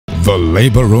the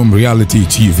Labor Room reality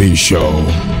TV show.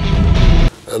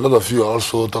 A lot of you are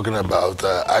also talking about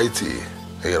IT,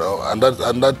 you know, and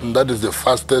that is the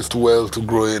fastest well to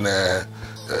grow in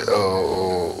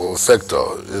sector.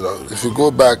 You know, if you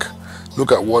go back,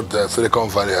 look at what Silicon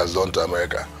Valley has done to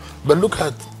America. But look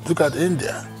at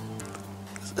India.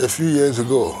 A few years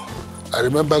ago, I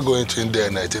remember going to India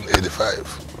in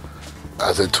 1985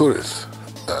 as a tourist.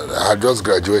 I had just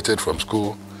graduated from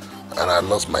school, and I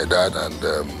lost my dad.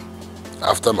 And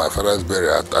after my father's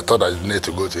burial, I thought I needed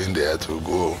to go to India to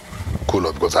go cool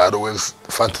up, because I had always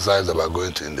fantasized about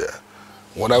going to India.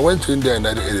 When I went to India in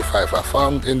 1985, I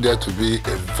found India to be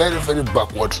a very, very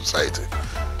backward society.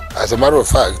 As a matter of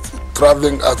fact,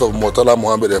 traveling out of Murtala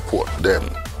Mohammed Airport then,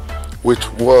 which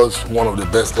was one of the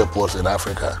best airports in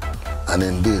Africa, and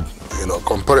indeed, you know,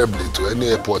 comparably to any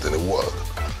airport in the world,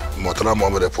 Murtala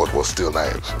Mohammed Airport was still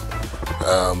nice.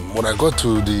 When I got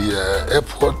to the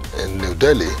airport in New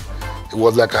Delhi, it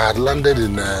was like I had landed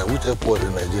in, which airport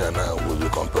in Nigeria now would be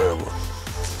comparable?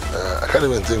 I can't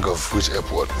even think of which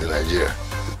airport in Nigeria,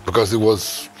 because it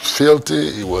was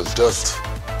filthy. It was just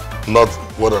not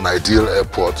what an ideal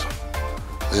airport,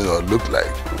 you know, looked like.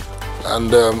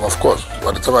 And of course,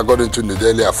 by the time I got into New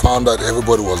Delhi, I found that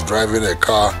everybody was driving a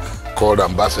car called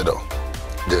Ambassador.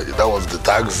 That was the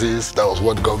taxis, that was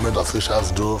what government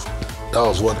officials drove, that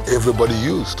was what everybody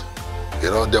used.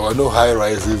 You know, there were no high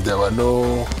rises, there were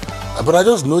no... But I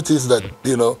just noticed that,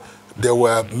 you know, there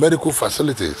were medical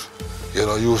facilities. You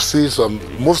know, you see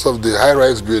most of the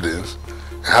high-rise buildings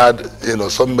had, you know,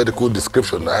 some medical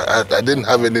description. I didn't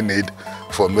have any need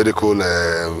for medical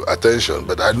attention,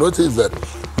 but I noticed that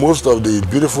most of the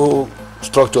beautiful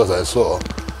structures I saw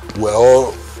were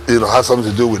all, you know, had something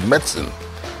to do with medicine.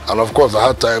 And of course, I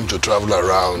had time to travel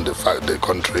around the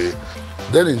country.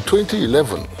 Then in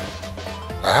 2011,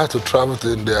 I had to travel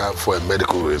to India for a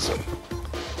medical reason.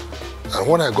 And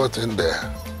when I got in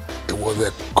there, it was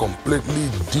a completely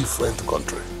different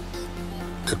country.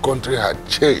 The country had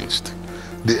changed.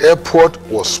 The airport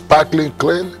was sparkling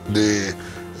clean. The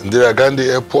Indira Gandhi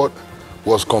airport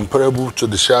was comparable to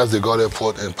the Charles de Gaulle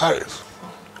airport in Paris.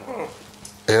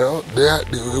 You know,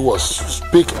 it was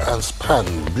spick and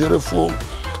span, beautiful.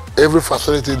 Every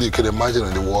facility you can imagine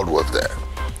in the world was there.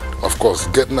 Of course,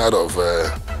 getting out of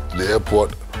the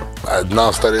airport, I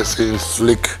now started seeing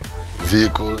slick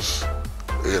vehicles.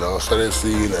 You know, started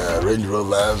seeing Range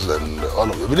Rovers and all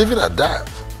of it. But even at that,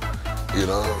 you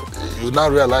know, you now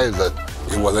realize that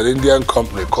it was an Indian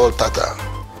company called Tata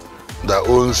that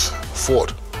owns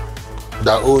Ford,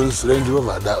 that owns Range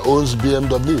Rover, that owns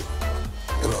BMW.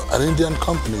 You know, an Indian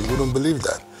company, you wouldn't believe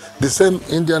that. The same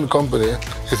Indian company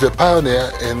is a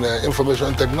pioneer in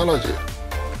information technology.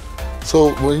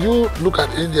 So when you look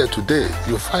at India today,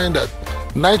 you find that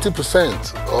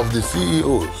 90% of the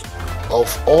CEOs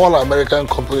of all American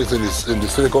companies in the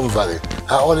Silicon Valley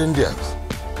are all Indians.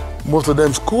 Most of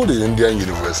them schooled in Indian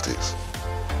universities.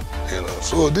 You know,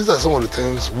 so these are some of the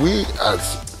things we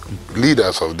as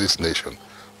leaders of this nation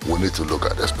we need to look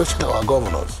at, especially our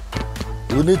governors.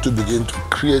 We need to begin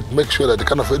to make sure that the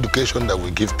kind of education that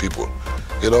we give people,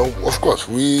 you know, of course,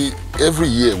 every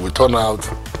year we turn out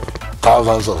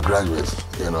thousands of graduates,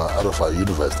 you know, out of our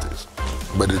universities.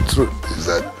 But the truth is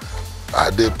that,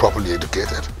 are they properly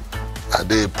educated? Are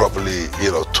they properly,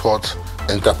 you know, taught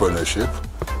entrepreneurship?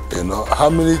 You know, how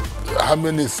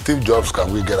many Steve Jobs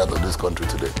can we get out of this country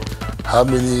today? How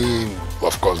many,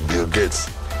 of course, Bill Gates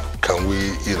can we,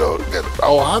 you know, get?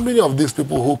 Or how many of these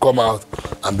people who come out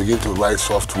and begin to write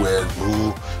software,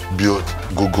 who built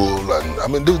Google, and I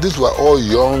mean, these were all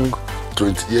young,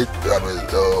 28. I mean,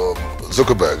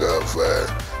 Zuckerberg of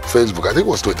Facebook. I think it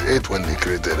was 28 when he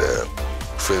created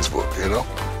Facebook. You know,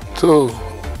 so.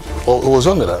 Oh, it was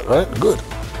younger than that, right? Good.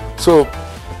 So,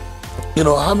 you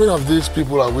know, how many of these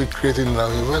people are we creating in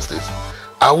our universities?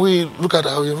 Look at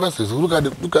our universities, look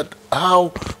at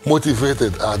how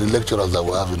motivated are the lecturers that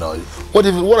we have in our, what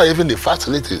are even the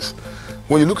facilities?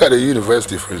 When you look at a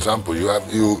university, for example,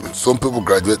 some people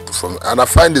graduate from, and I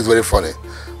find this very funny,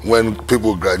 when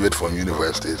people graduate from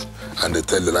universities and they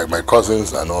tell you, like my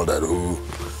cousins and all that who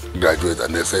graduate,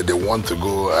 and they say they want to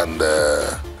go and,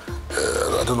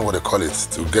 I don't know what they call it,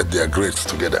 to get their grades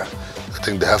together. I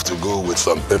think they have to go with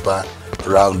some paper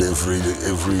around every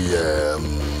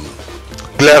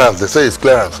clearance. They say it's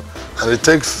clearance, and it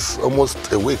takes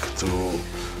almost a week to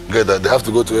get that. They have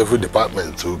to go to every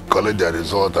department to collect their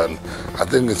result, and I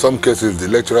think in some cases the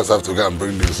lecturers have to go and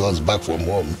bring the results back from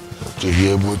home to be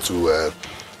able to,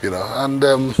 you know. And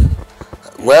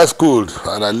when I schooled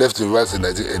and I left university in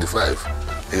 1985.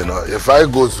 You know, if I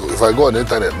go on the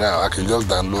internet now, I can just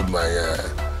download my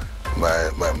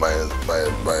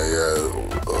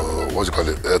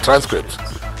transcripts.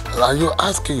 And you're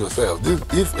asking yourself,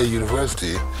 if a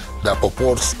university that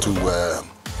purports to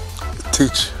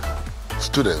teach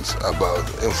students about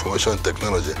information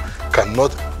technology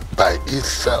cannot by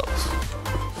itself,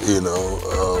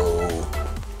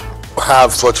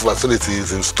 have such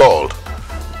facilities installed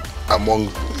in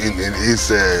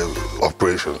its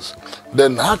operations,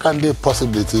 then how can they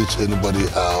possibly teach anybody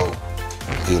how,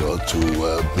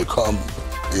 to become,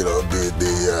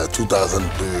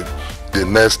 the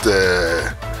next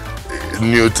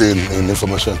new thing in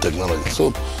information technology?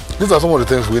 So these are some of the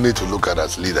things we need to look at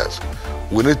as leaders.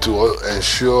 We need to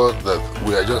ensure that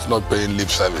we are just not paying lip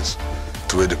service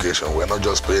to education. We're not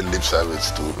just paying lip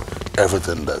service to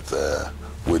everything that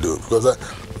we do. Because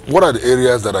what are the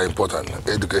areas that are important?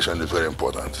 Education is very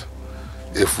important.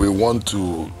 If we want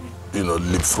to,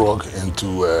 leapfrog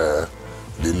into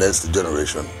the next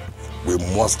generation, we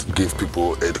must give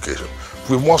people education.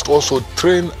 We must also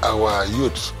train our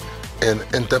youth in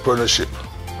entrepreneurship.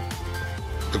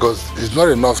 Because it's not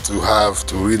enough to have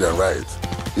to read and write.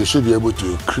 You should be able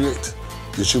to create.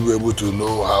 You should be able to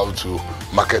know how to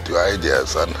market your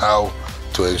ideas and how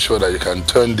to ensure that you can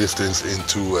turn these things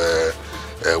into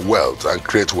wealth and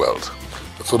create wealth.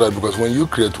 So that, because when you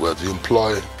create wealth, you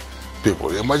employ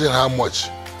people. Imagine how much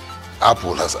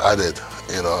Apple has added,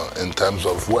 in terms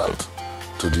of wealth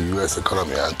to the U.S.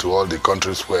 economy and to all the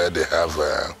countries where they have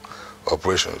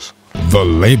operations. The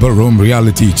Labor Room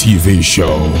Reality TV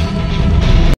Show.